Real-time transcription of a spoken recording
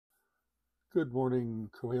Good morning,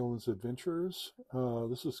 Cohalen's Adventures.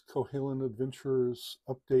 This is Cohalen Adventures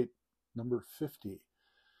update number 50.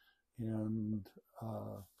 And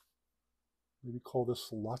maybe call this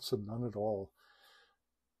lots of none at all.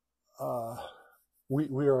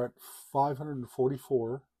 We are at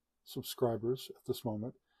 544 subscribers at this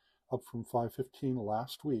moment, up from 515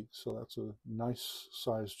 last week. So that's a nice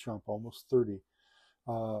size jump, almost 30.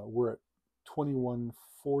 We're at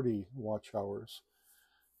 2140 watch hours.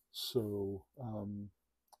 So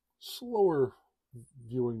slower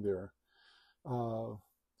viewing there.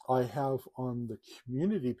 I have on the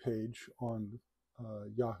community page on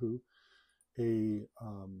Yahoo a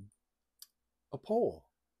poll,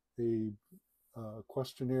 a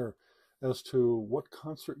questionnaire as to what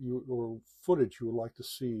concert or footage you would like to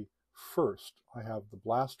see first. I have the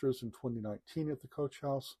Blasters in 2019 at the Coach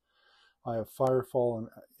House. I have Firefall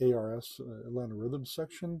and ARS, Atlanta Rhythm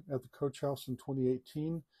section, at the Coach House in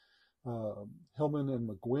 2018. Hillman and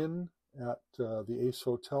McGuinn at the Ace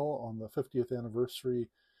Hotel on the 50th anniversary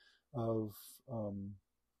of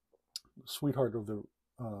Sweetheart of the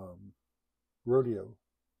Rodeo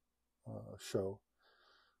show.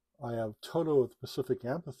 I have Toto at the Pacific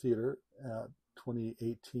Amphitheater at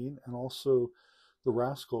 2018, and also the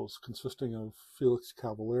Rascals, consisting of Felix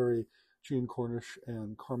Cavallari, Gene Cornish,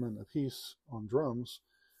 and Carmen Appice on drums,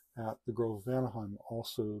 at the Grove of Anaheim,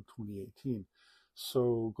 also 2018.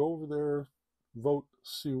 So go over there, vote,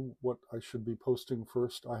 see what I should be posting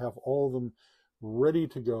first. I have all of them ready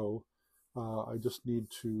to go. I just need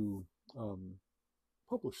to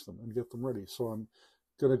publish them and get them ready. So I'm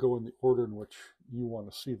going to go in the order in which you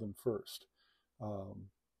want to see them first.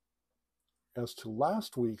 As to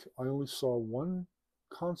last week, I only saw one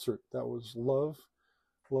concert. That was Love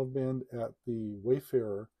Band at the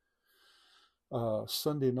Wayfarer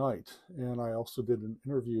Sunday night, and I also did an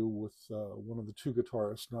interview with one of the two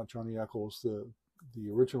guitarists, not Johnny Eccles, the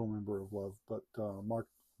original member of Love, but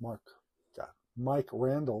Mike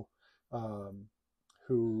Randle,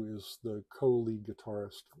 who is the co-lead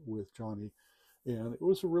guitarist with Johnny, and it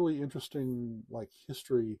was a really interesting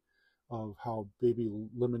history of how Baby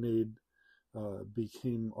Lemonade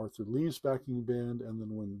became Arthur Lee's backing band, and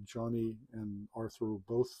then when Johnny and Arthur were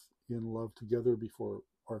both in Love together before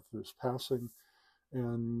Arthur's passing,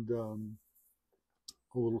 and a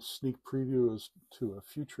little sneak preview as to a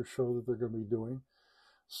future show that they're going to be doing.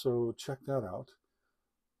 So check that out.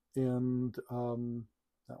 And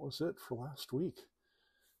that was it for last week.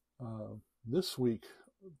 This week,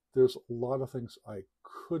 there's a lot of things I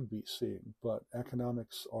could be seeing, but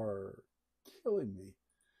economics are killing me.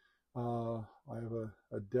 I have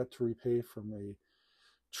a debt to repay from a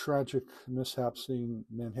tragic mishap, seeing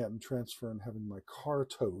Manhattan Transfer and having my car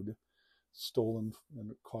towed, stolen, and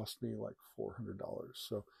it cost me like $400.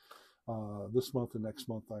 So this month and next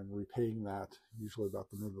month I'm repaying that, usually about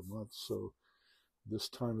the middle of the month. So this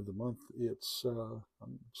time of the month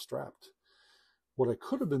I'm strapped. What I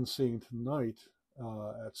could have been seeing tonight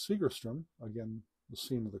at Segerstrom, again the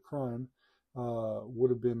scene of the crime,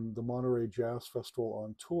 would have been the Monterey Jazz Festival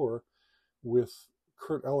on tour with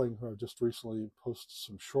Kurt Elling, who I've just recently posted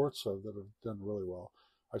some shorts of that have done really well.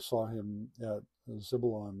 I saw him at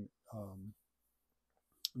Zebulon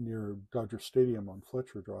near Dodger Stadium on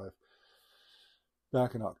Fletcher Drive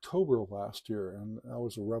back in October of last year, and that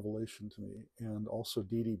was a revelation to me. And also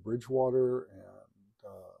Dee Dee Bridgewater and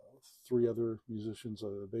three other musicians,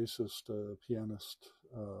 a bassist, a pianist,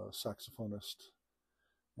 saxophonist,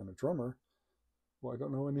 and a drummer, who I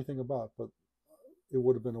don't know anything about, but it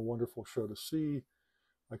would have been a wonderful show to see.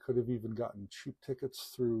 I could have even gotten cheap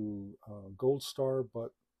tickets through Gold Star,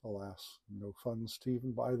 but alas, no funds to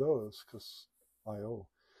even buy those because I owe.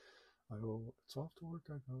 It's off to work,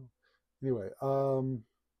 I go. Anyway,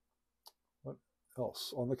 what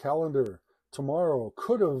else on the calendar? Tomorrow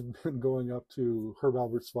could have been going up to Herb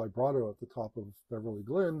Albert's Vibrato at the top of Beverly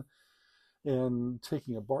Glen and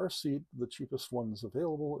taking a bar seat, the cheapest ones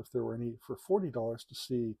available, if there were any, for $40 to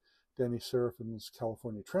see Danny Seraphine's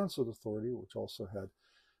California Transit Authority, which also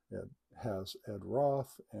has Ed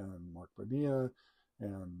Roth and Mark Bonilla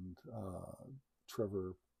and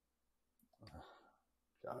Trevor.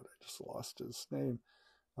 God, I just lost his name.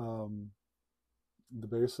 The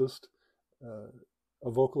bassist, a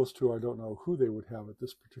vocalist who I don't know who they would have at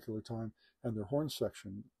this particular time, and their horn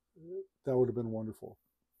section. That would have been wonderful,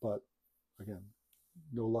 but again,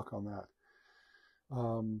 no luck on that.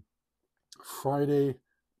 Friday,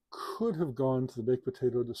 could have gone to the Baked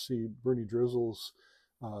Potato to see Bernie Drizzle's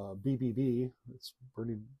BBB. It's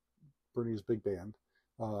Bernie's big band.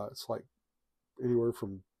 It's like anywhere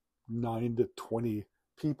from 9 to 20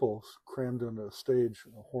 people crammed on a stage,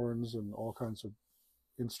 horns and all kinds of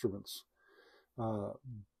instruments. Uh,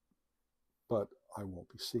 but I won't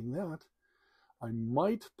be seeing that. I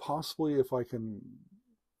might possibly, if I can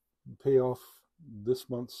pay off this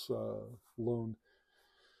month's loan,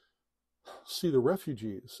 see the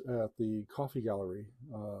refugees at the Coffee Gallery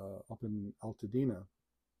up in Altadena.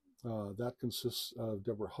 That consists of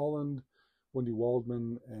Deborah Holland, Wendy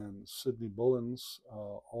Waldman, and Sidney Bullins,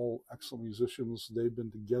 all excellent musicians. They've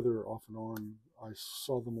been together off and on. I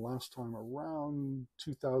saw them last time around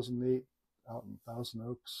 2008 out in Thousand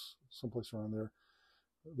Oaks, someplace around there.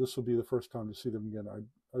 This will be the first time to see them again. I'd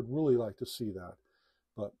really like to see that,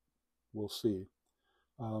 but we'll see.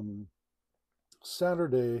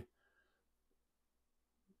 Saturday,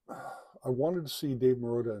 I wanted to see Dave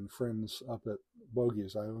Marotta and friends up at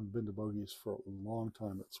Bogey's. I haven't been to Bogey's for a long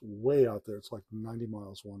time. It's way out there. It's like 90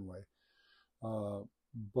 miles one way.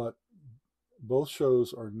 But both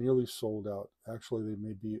shows are nearly sold out. Actually, they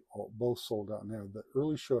may be both sold out now. The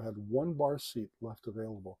early show had one bar seat left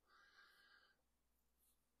available,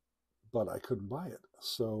 but I couldn't buy it.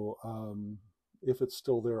 So if it's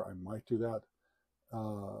still there, I might do that.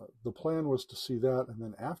 The plan was to see that, and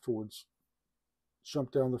then afterwards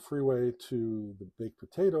jump down the freeway to the Baked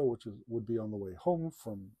Potato, which would be on the way home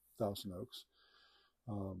from Thousand Oaks,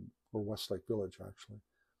 or Westlake Village, actually,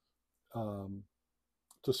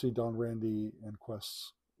 to see Don Randy and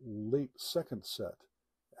Quest's late second set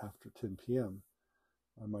after 10 p.m.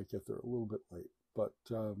 I might get there a little bit late, but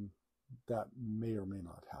that may or may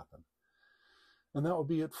not happen. And that will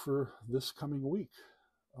be it for this coming week.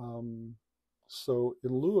 So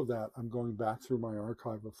in lieu of that, I'm going back through my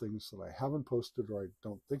archive of things that I haven't posted or I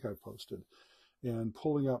don't think I've posted, and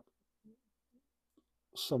pulling up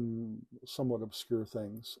some somewhat obscure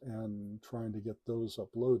things and trying to get those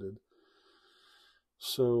uploaded.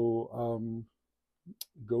 So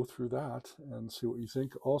go through that and see what you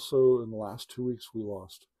think. Also, in the last 2 weeks, we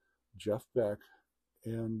lost Jeff Beck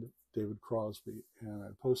and David Crosby, and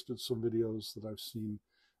I posted some videos that I've seen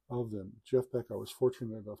of them. Jeff Beck, I was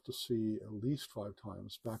fortunate enough to see at least 5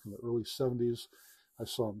 times back in the early 70s. I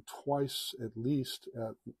saw him twice at least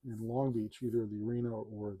in Long Beach, either the arena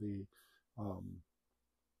or the, what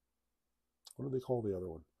do they call the other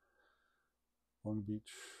one? Long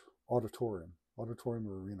Beach Auditorium or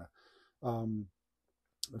Arena.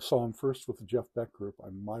 I saw him first with the Jeff Beck group. I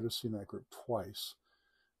might have seen that group twice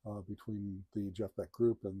between the Jeff Beck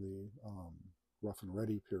group and the Rough and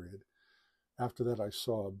Ready period. After that, I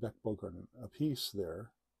saw Beck Bogart a piece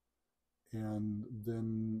there, and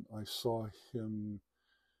then I saw him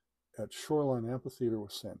at Shoreline Amphitheater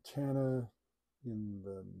with Santana in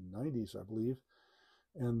the 90s, I believe.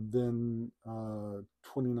 And then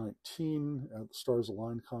 2019 at the Stars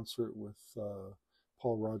Align concert with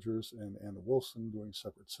Paul Rogers and Anna Wilson doing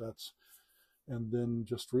separate sets. And then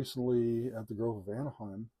just recently at the Grove of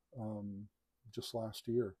Anaheim, just last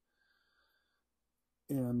year.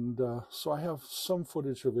 And so I have some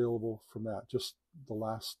footage available from that, just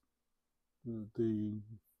the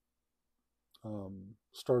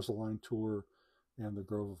Stars Align tour and the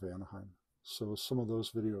Grove of Anaheim. So some of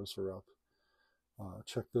those videos are up.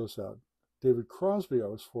 Check those out. David Crosby, I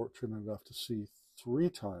was fortunate enough to see 3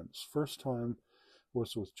 times. First time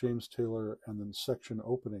was with James Taylor, and then section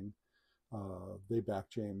opening, they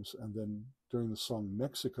backed James. And then during the song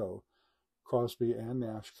Mexico, Crosby and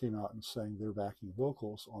Nash came out and sang their backing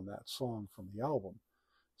vocals on that song from the album.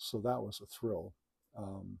 So that was a thrill.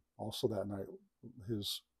 Also that night,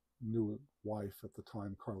 his new wife at the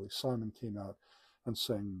time, Carly Simon, came out and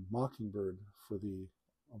sang Mockingbird for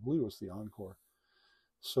I believe it was the encore.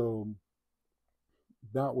 So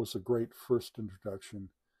that was a great first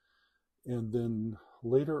introduction. And then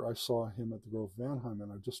later I saw him at the Grove of Anaheim,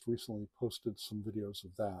 and I just recently posted some videos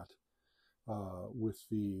of that with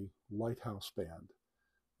the Lighthouse Band.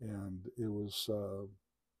 And it was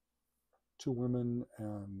 2 women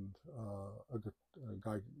and a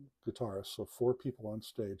guy guitarist, so 4 people on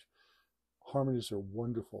stage. Harmonies are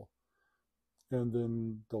wonderful. And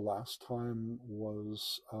then the last time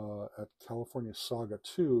was at California Saga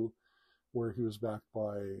 2, where he was backed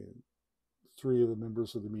by 3 of the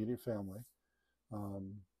members of the immediate family,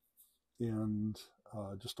 and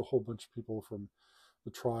just a whole bunch of people from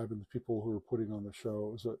the tribe and the people who were putting on the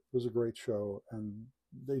show. It was a great show, and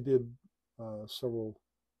they did several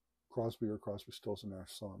Crosby or Crosby, Stills and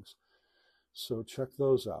Nash songs. So check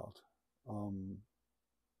those out.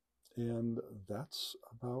 And that's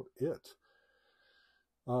about it.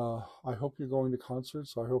 I hope you're going to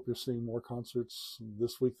concerts. I hope you're seeing more concerts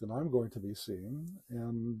this week than I'm going to be seeing,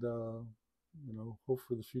 and hope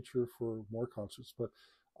for the future for more concerts. But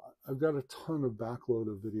I've got a ton of backload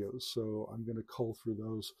of videos, so I'm going to cull through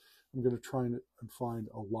those. I'm going to try and find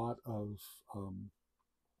a lot of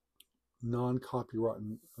non-copyright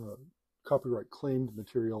copyright claimed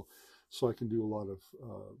material, so I can do a lot of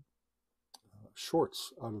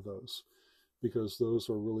shorts out of those, because those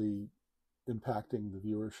are really impacting the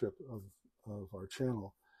viewership of our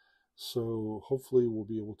channel. So hopefully we'll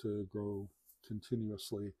be able to grow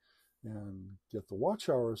continuously and get the watch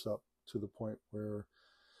hours up to the point where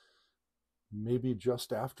maybe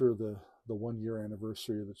just after the 1-year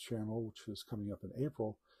anniversary of the channel, which is coming up in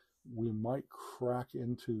April, we might crack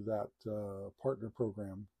into that partner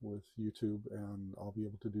program with YouTube, and I'll be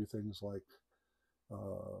able to do things like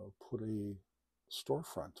put a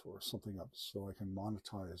storefront or something up so I can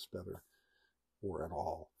monetize better or at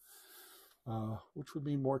all, which would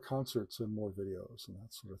mean more concerts and more videos and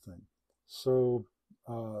that sort of thing. So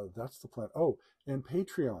that's the plan. Oh, and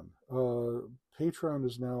Patreon. Patreon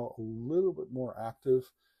is now a little bit more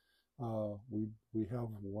active. We have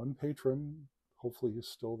one patron. Hopefully he's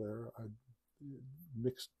still there. I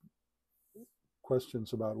mixed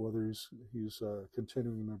questions about whether he's a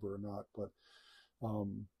continuing member or not, but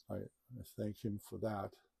I thank him for that,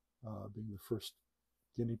 being the first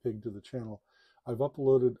guinea pig to the channel. I've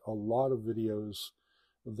uploaded a lot of videos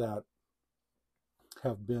that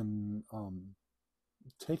have been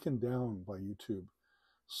taken down by YouTube.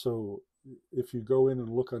 So if you go in and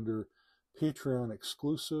look under Patreon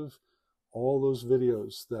exclusive, all those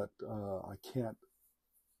videos that I can't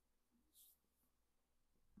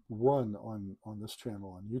run on this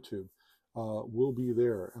channel on YouTube will be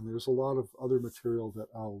there. And there's a lot of other material that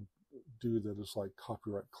I'll do that is like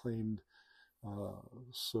copyright claimed.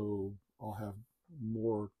 So I'll have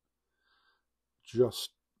more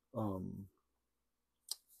just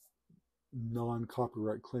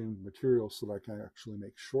non-copyright claimed material so that I can actually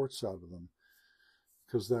make shorts out of them,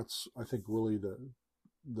 because that's, I think, really the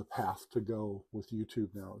path to go with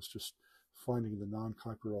YouTube now, is just finding the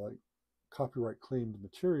non-copyright claimed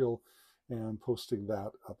material and posting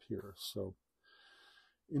that up here. So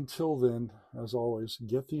until then, as always,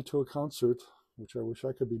 get thee to a concert, which I wish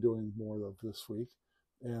I could be doing more of this week,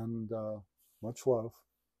 and much love.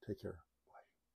 Take care.